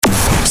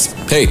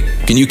Hey,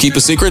 can you keep a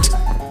secret?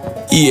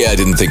 Yeah, I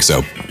didn't think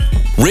so.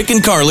 Rick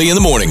and Carly in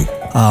the morning.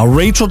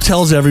 Rachel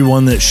tells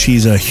everyone that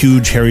she's a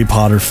huge Harry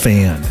Potter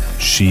fan.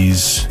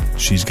 She's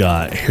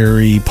got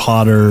Harry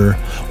Potter.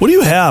 What do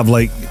you have?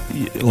 Like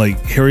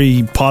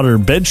Harry Potter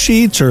bed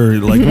sheets, or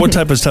like what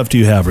type of stuff do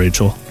you have,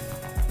 Rachel?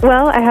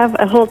 Well, I have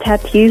a whole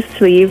tattoo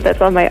sleeve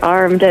that's on my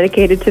arm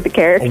dedicated to the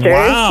character.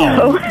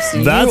 Wow.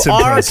 So. That's you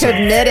impressive. are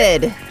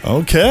committed.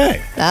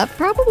 Okay. That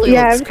probably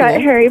Yeah, looks I've got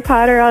cool. Harry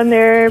Potter on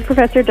there,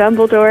 Professor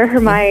Dumbledore,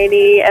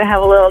 Hermione, and I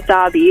have a little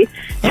Dobby.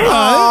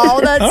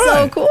 Oh, that's All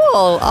so right. cool.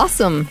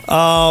 Awesome.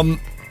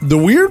 The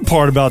weird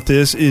part about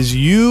this is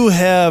you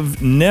have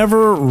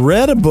never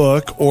read a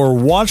book or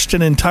watched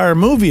an entire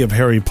movie of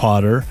Harry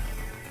Potter.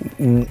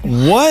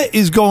 What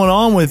is going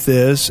on with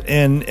this,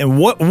 and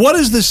what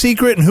is the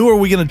secret, and who are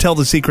we going to tell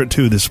the secret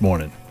to this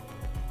morning?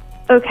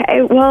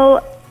 Okay,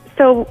 well,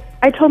 so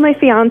I told my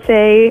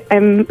fiance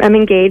I'm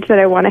engaged, that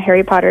I want a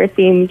Harry Potter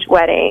themed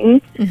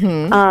wedding.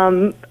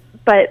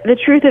 But the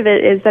truth of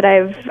it is that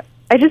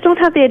I just don't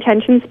have the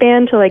attention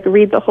span to like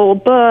read the whole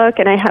book,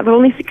 and I have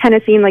only kind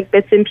of seen like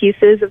bits and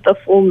pieces of the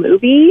full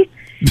movie.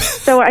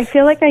 So I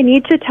feel like I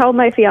need to tell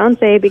my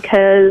fiance,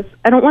 because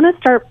I don't want to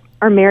start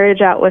our marriage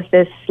out with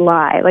this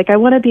lie. Like, I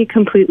want to be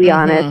completely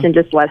honest and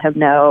just let him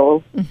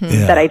know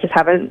that I just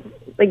haven't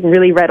like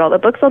really read all the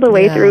books all the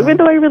way through, even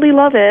though I really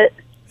love it.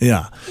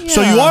 Yeah.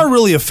 So you are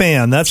really a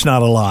fan. That's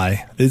not a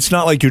lie. It's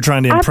not like you're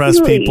trying to impress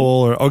Absolutely. people.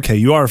 Or okay,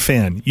 you are a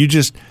fan. You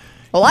just.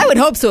 Well, I would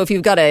hope so if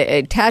you've got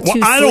a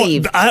tattoo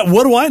sleeve.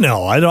 What do I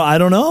know? I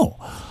don't know.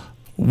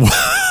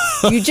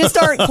 You just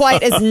aren't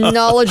quite as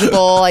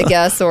knowledgeable, I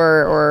guess,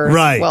 or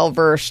Right.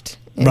 well-versed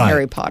in Right.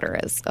 Harry Potter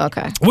as.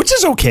 Okay. Which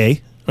is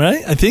okay,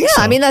 right? I think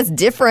so. I mean, that's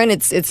different.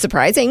 It's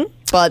surprising,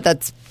 but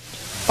that's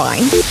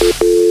fine.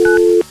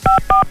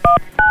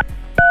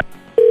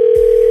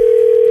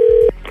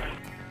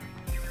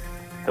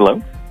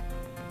 Hello,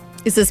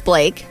 Is this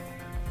Blake?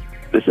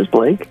 this is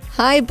Blake.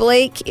 Hi,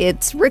 Blake.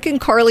 It's Rick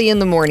and Carly in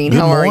the morning. Good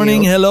How are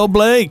morning. you? Hello,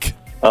 Blake.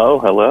 Oh,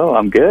 hello.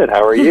 I'm good.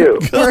 How are you?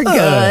 We're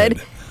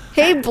good.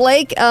 Hey,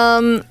 Blake.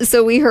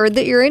 So we heard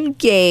that you're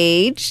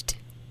engaged.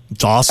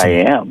 It's awesome. I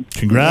am.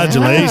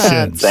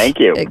 Congratulations. Thank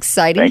you.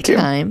 Exciting Thank you.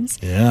 times.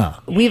 Yeah.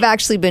 We've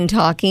actually been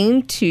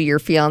talking to your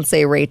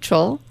fiance,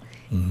 Rachel,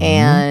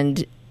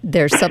 and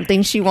there's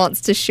something she wants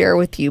to share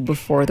with you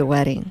before the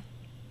wedding.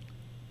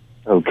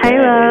 Okay. Hi,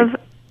 love.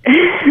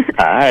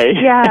 Hi.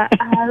 Yeah,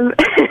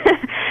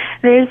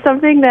 there's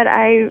something that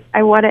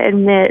I want to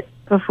admit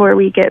before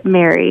we get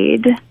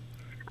married.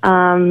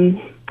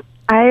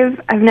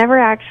 I've never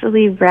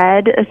actually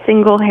read a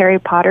single Harry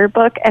Potter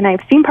book, and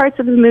I've seen parts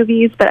of the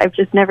movies, but I've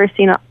just never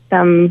seen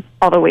them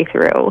all the way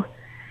through.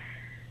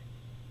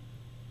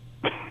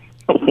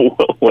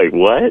 Wait,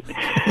 what?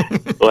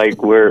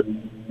 Like we're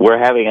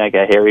having like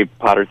a Harry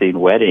Potter themed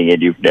wedding,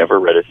 and you've never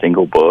read a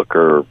single book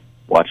or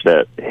watched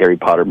a Harry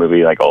Potter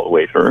movie like all the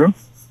way through?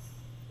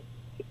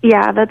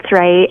 Yeah, that's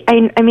right.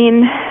 I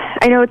mean,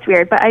 I know it's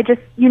weird, but I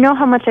just, you know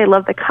how much I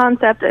love the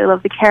concept, I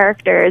love the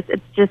characters.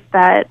 It's just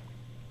that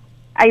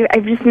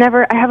I've just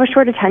never, I have a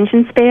short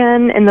attention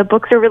span, and the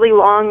books are really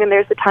long, and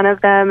there's a ton of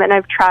them, and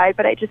I've tried,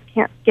 but I just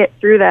can't get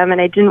through them,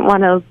 and I didn't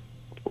want to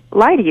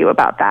lie to you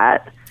about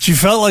that. She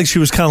felt like she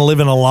was kind of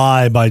living a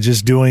lie by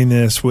just doing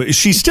this.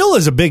 She still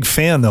is a big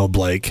fan, though,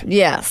 Blake.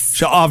 Yes.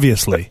 She,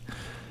 obviously.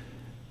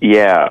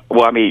 Yeah.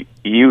 Well, I mean,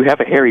 you have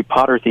a Harry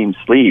Potter themed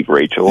sleeve,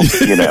 Rachel.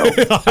 You know,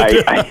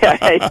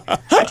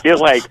 I feel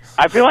like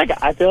I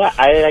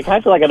kind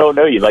of feel like I don't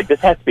know you. Like, this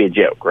has to be a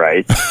joke,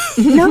 right?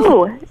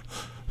 No,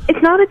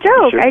 it's not a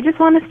joke. Sure. I just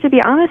want us to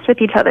be honest with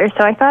each other,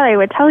 so I thought I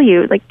would tell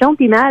you. Like, don't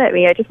be mad at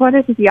me. I just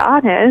wanted to be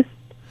honest.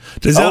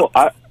 Does that,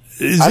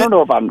 I don't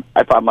know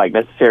if I'm like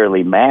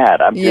necessarily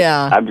mad.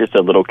 I'm just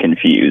a little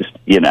confused.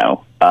 You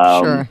know.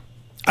 Sure.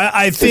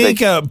 I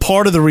think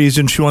part of the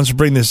reason she wants to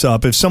bring this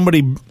up, if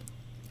somebody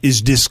is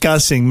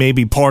discussing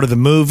maybe part of the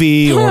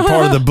movie or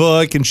part of the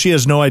book and she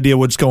has no idea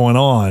what's going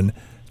on,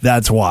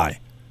 that's why.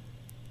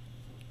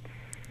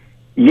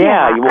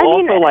 Yeah, you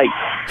also like,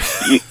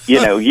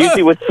 you know,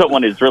 usually when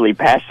someone is really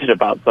passionate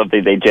about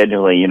something, they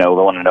genuinely,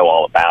 want to know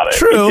all about it.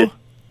 True.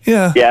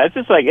 Yeah,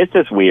 it's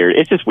just weird.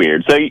 It's just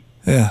weird. So,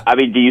 yeah. I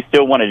mean, do you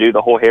still want to do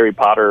the whole Harry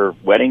Potter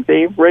wedding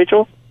theme,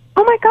 Rachel?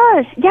 Oh my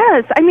gosh,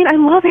 yes. I mean, I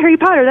love Harry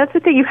Potter. That's the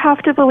thing. You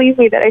have to believe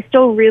me that I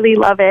still really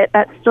love it.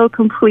 That's still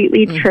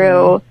completely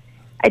true.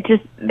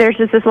 There's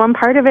just this one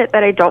part of it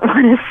that I don't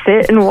want to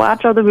sit and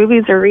watch all the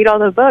movies or read all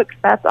the books.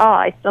 That's all.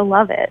 I still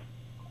love it.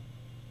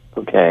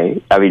 Okay.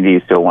 I mean, do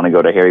you still want to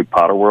go to Harry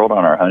Potter World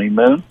on our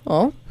honeymoon?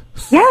 Oh.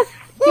 Yes.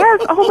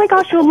 Oh my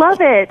gosh, you'll love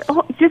it.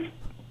 Oh, just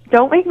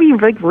don't make me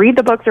read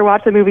the books or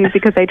watch the movies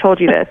because I told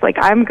you this. Like,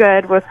 I'm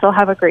good. We'll still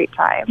have a great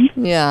time.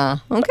 Yeah.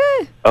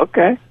 Okay.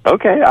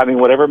 Okay. I mean,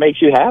 whatever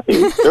makes you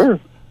happy. Sure.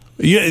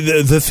 Yeah,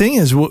 the thing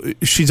is,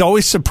 she's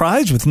always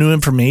surprised with new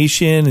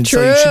information, and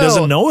so she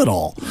doesn't know it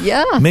all.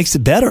 Yeah. It makes it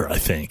better, I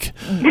think.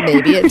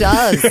 Maybe it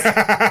does.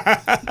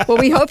 Well,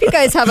 we hope you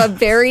guys have a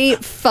very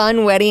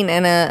fun wedding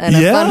and a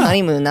fun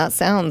honeymoon. That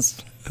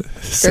sounds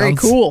Very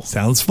cool.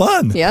 Sounds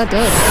fun. Yeah, it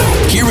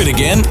does. Hear it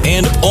again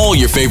and all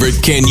your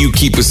favorite Can You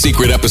Keep a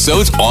Secret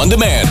episodes on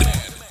demand